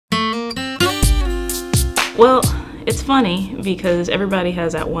Well, it's funny because everybody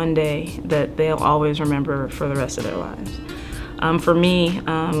has that one day that they'll always remember for the rest of their lives. For me,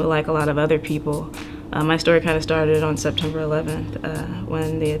 like a lot of other people, my story kind of started on September 11th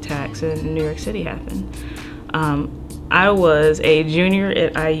when the attacks in New York City happened. I was a junior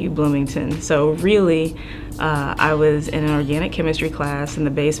at IU Bloomington, so really I was in an organic chemistry class in the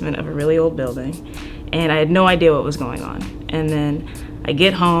basement of a really old building, and I had no idea what was going on. And then I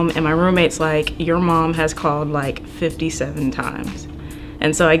get home and my roommate's like, your mom has called like 57 times.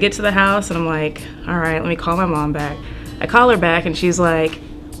 And so I get to the house and I'm like, all right, let me call my mom back. I call her back and she's like,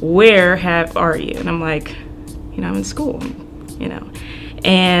 where are you? And I'm like, I'm in school,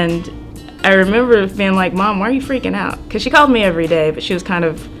 And I remember being like, Mom, why are you freaking out? Because she called me every day, but she was kind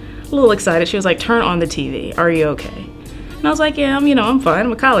of a little excited. She was like, turn on the TV. Are you okay? And I was like, yeah, I'm fine.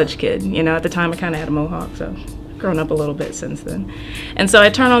 I'm a college kid. At the time I kind of had a mohawk, so I've grown up a little bit since then. And so I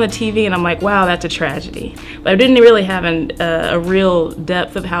turn on the TV and I'm like, wow, that's a tragedy. But I didn't really have a real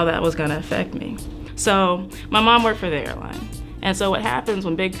depth of how that was going to affect me. So my mom worked for the airline. And so what happens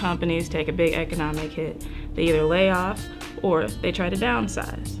when big companies take a big economic hit, they either lay off or they try to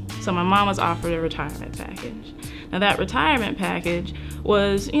downsize. So my mom was offered a retirement package. Now that retirement package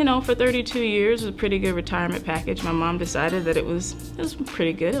was, for 32 years, was a pretty good retirement package. My mom decided that it was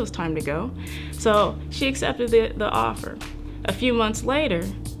pretty good, it was time to go. So she accepted the offer. A few months later,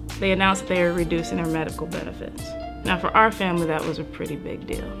 they announced that they were reducing their medical benefits. Now for our family, that was a pretty big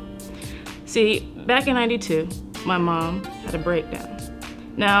deal. See, back in '92, my mom had a breakdown.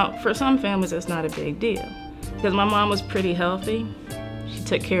 Now, for some families, that's not a big deal because my mom was pretty healthy. She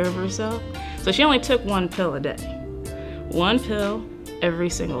took care of herself. So she only took one pill a day. One pill every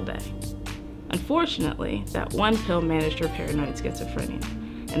single day. Unfortunately, that one pill managed her paranoid schizophrenia.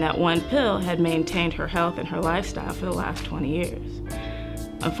 And that one pill had maintained her health and her lifestyle for the last 20 years.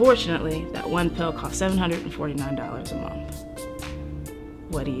 Unfortunately, that one pill cost $749 a month.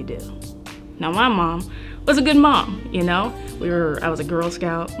 What do you do? Now, my mom was a good mom, I was a Girl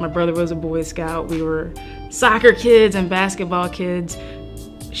Scout, my brother was a Boy Scout, we were soccer kids and basketball kids.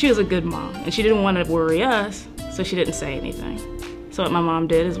 She was a good mom, and she didn't want to worry us, so she didn't say anything. So what my mom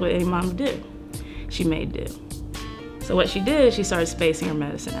did is what any mom would do. She made do. So what she did is she started spacing her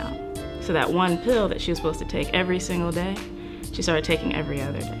medicine out. So that one pill that she was supposed to take every single day, she started taking every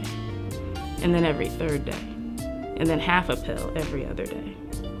other day, and then every third day, and then half a pill every other day.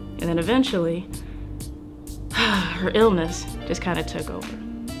 And then eventually, her illness just kind of took over.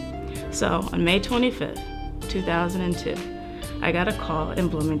 So on May 25th, 2002, I got a call in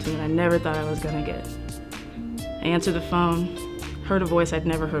Bloomington that I never thought I was gonna get. I answered the phone, heard a voice I'd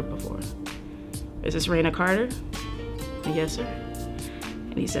never heard before. Is this Rana Carter? And yes, sir.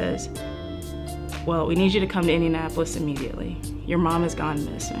 And he says, well, we need you to come to Indianapolis immediately. Your mom has gone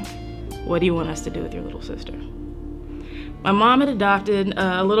missing. What do you want us to do with your little sister? My mom had adopted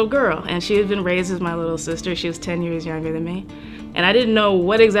a little girl, and she had been raised as my little sister. She was 10 years younger than me. And I didn't know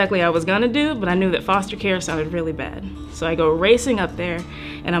what exactly I was gonna do, but I knew that foster care sounded really bad. So I go racing up there,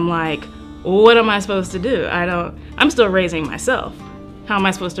 and I'm like, what am I supposed to do? I'm still raising myself. How am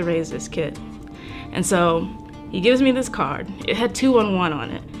I supposed to raise this kid? And so he gives me this card. It had 211 on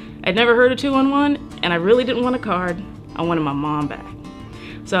it. I'd never heard of 211, and I really didn't want a card. I wanted my mom back.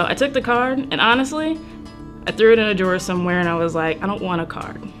 So I took the card, and honestly, I threw it in a drawer somewhere and I was like, I don't want a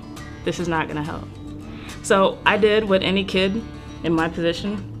card. This is not gonna help. So I did what any kid in my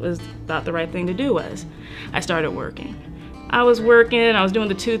position thought the right thing to do was. I started working. I was working, I was doing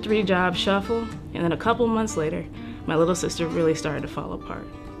the 2-3 job shuffle, and then a couple months later, my little sister really started to fall apart.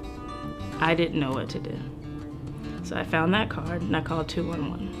 I didn't know what to do. So I found that card and I called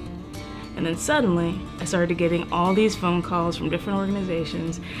 211. And then suddenly, I started getting all these phone calls from different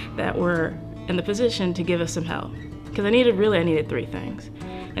organizations that were in the position to give us some help. Because I needed 3 things.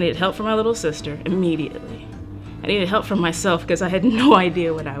 I needed help from my little sister immediately. I needed help from myself because I had no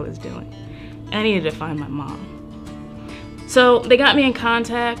idea what I was doing. And I needed to find my mom. So they got me in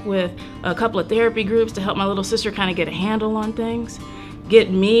contact with a couple of therapy groups to help my little sister kind of get a handle on things,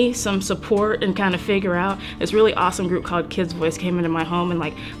 get me some support and kind of figure out. This really awesome group called Kids Voice came into my home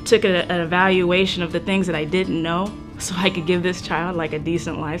and took an evaluation of the things that I didn't know so I could give this child a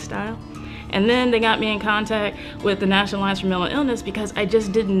decent lifestyle. And then they got me in contact with the National Alliance for Mental Illness because I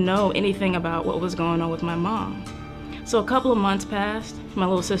just didn't know anything about what was going on with my mom. So a couple of months passed, my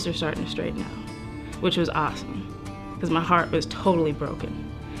little sister started to straighten out, which was awesome because my heart was totally broken.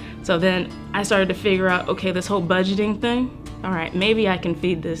 So then I started to figure out, okay, this whole budgeting thing, all right, maybe I can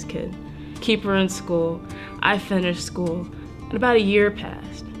feed this kid, keep her in school. I finished school, and about a year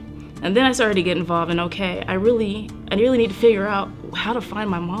passed. And then I started to get involved in, okay, I really need to figure out how to find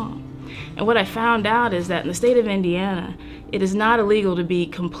my mom. And what I found out is that in the state of Indiana, it is not illegal to be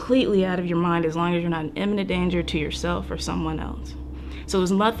completely out of your mind as long as you're not in imminent danger to yourself or someone else. So there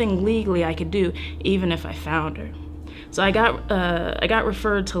was nothing legally I could do, even if I found her. So I got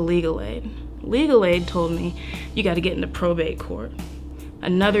referred to legal aid. Legal aid told me, you got to get into probate court.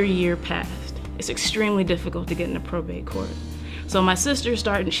 Another year passed. It's extremely difficult to get into probate court. So my sister's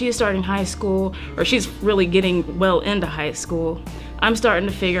she's starting high school, or she's really getting well into high school. I'm starting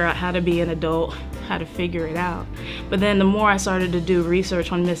to figure out how to be an adult, how to figure it out. But then the more I started to do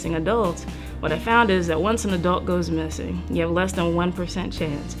research on missing adults, what I found is that once an adult goes missing, you have less than 1%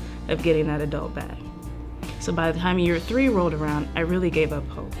 chance of getting that adult back. So by the time year 3 rolled around, I really gave up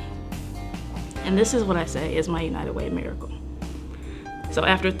hope. And this is what I say is my United Way miracle. So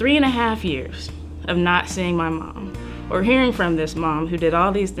after 3.5 years of not seeing my mom, or hearing from this mom who did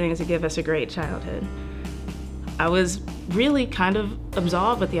all these things to give us a great childhood, I was really kind of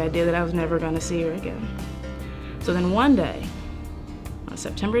absolved with the idea that I was never going to see her again. So then one day, on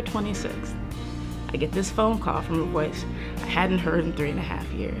September 26th, I get this phone call from a voice I hadn't heard in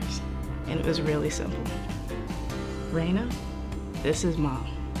 3.5 years. And it was really simple. Rana, this is Mom.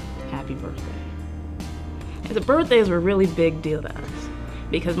 Happy birthday. And the birthdays were a really big deal to us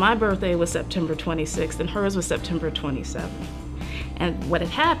because my birthday was September 26th and hers was September 27th. And what had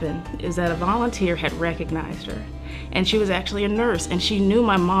happened is that a volunteer had recognized her, and she was actually a nurse, and she knew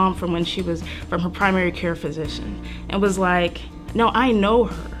my mom from her primary care physician, and was like, no, I know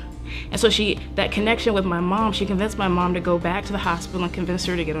her. And so that connection with my mom, she convinced my mom to go back to the hospital and convinced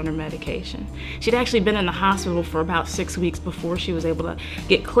her to get on her medication. She'd actually been in the hospital for about 6 weeks before she was able to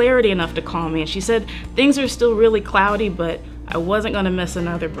get clarity enough to call me. And she said, things are still really cloudy, but I wasn't gonna miss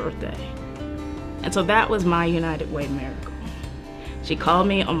another birthday. And so that was my United Way miracle. She called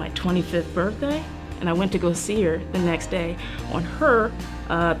me on my 25th birthday, and I went to go see her the next day on her,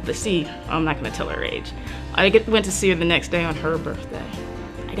 I'm not gonna tell her age. Went to see her the next day on her birthday.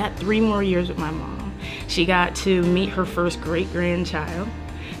 I got 3 more years with my mom. She got to meet her first great-grandchild.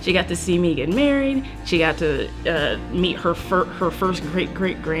 She got to see me get married. She got to meet her first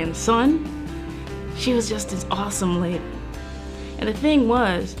great-great-grandson. She was just this awesome lady. And the thing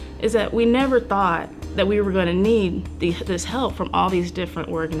is that we never thought that we were gonna need this help from all these different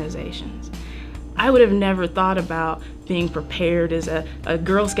organizations. I would have never thought about being prepared as a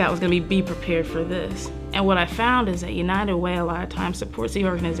Girl Scout was gonna be prepared for this. And what I found is that United Way a lot of times supports the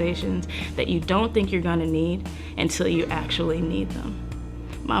organizations that you don't think you're gonna need until you actually need them.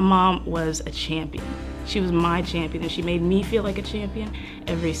 My mom was a champion. She was my champion, and she made me feel like a champion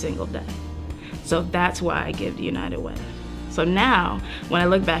every single day. So that's why I give to United Way. So now, when I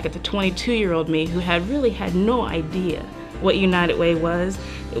look back at the 22-year-old me who really had no idea what United Way was,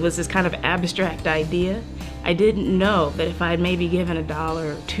 it was this kind of abstract idea. I didn't know that if I had maybe given $1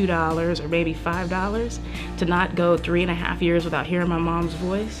 or $2 or maybe $5 to not go 3.5 years without hearing my mom's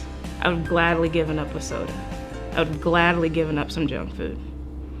voice, I would have gladly given up a soda. I would have gladly given up some junk food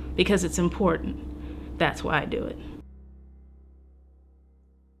because it's important. That's why I do it.